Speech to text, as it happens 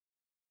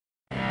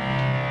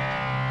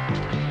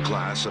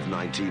Class of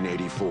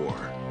 1984.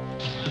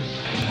 Take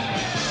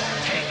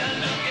a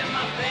look at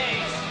my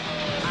face.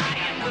 I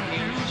am the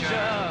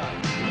future.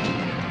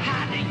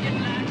 How do you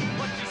like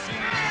what you see?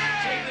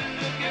 Take a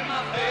look at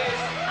my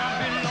face. I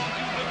belong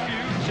to the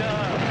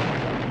future.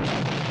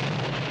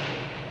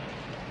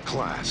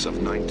 Class of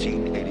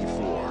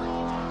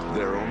 1984.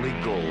 Their only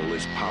goal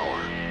is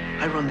power.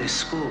 I run this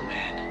school,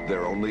 man.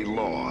 Their only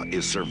law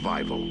is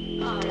survival.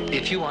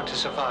 If you want to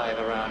survive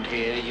around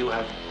here, you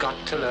have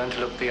got to learn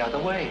to look the other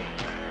way.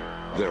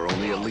 Their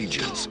only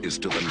allegiance is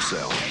to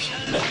themselves.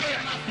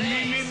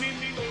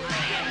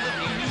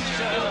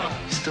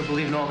 Still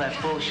believe in all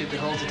that bullshit that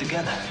holds it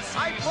together.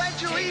 I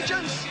pledge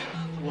allegiance.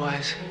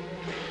 Otherwise,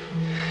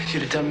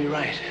 should have done me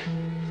right.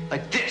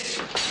 Like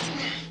this.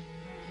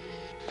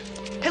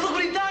 Hey, look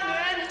what he done,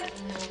 man!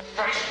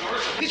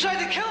 He tried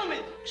to kill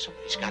me!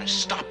 Somebody's got to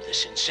stop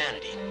this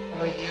insanity.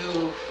 Well,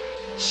 you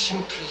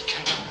simply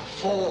cannot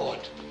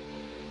afford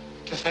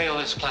to fail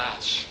this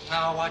class.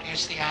 Now, what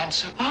is the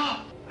answer?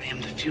 Oh, I am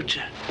the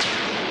future.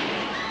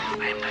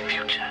 I am the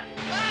future.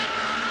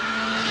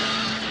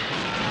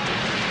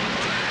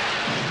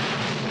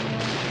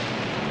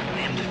 I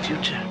am the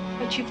future.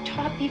 But you've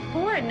taught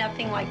before and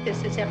nothing like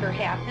this has ever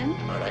happened.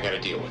 All right, I got to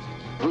deal with it.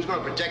 Who's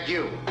going to protect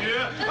you?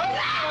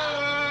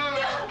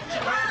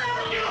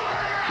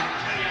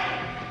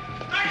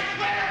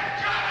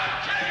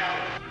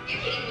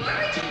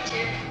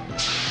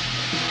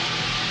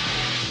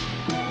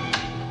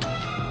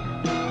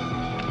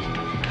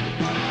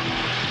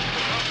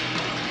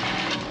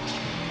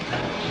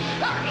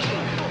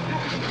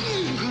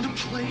 I'm gonna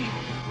play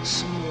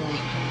some more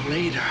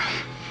later.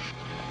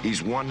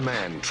 He's one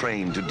man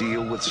trained to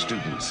deal with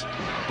students,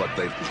 but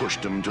they've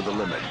pushed him to the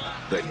limit.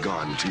 They've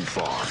gone too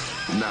far.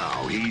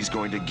 Now he's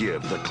going to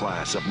give the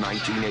class of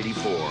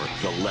 1984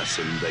 the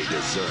lesson they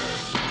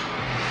deserve.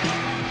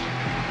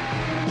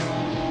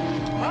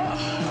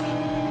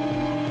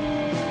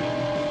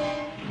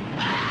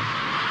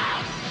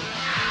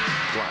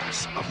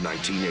 Class of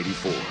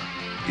 1984.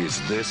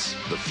 Is this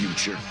the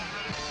future?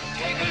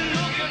 Take a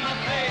look at my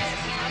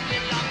face.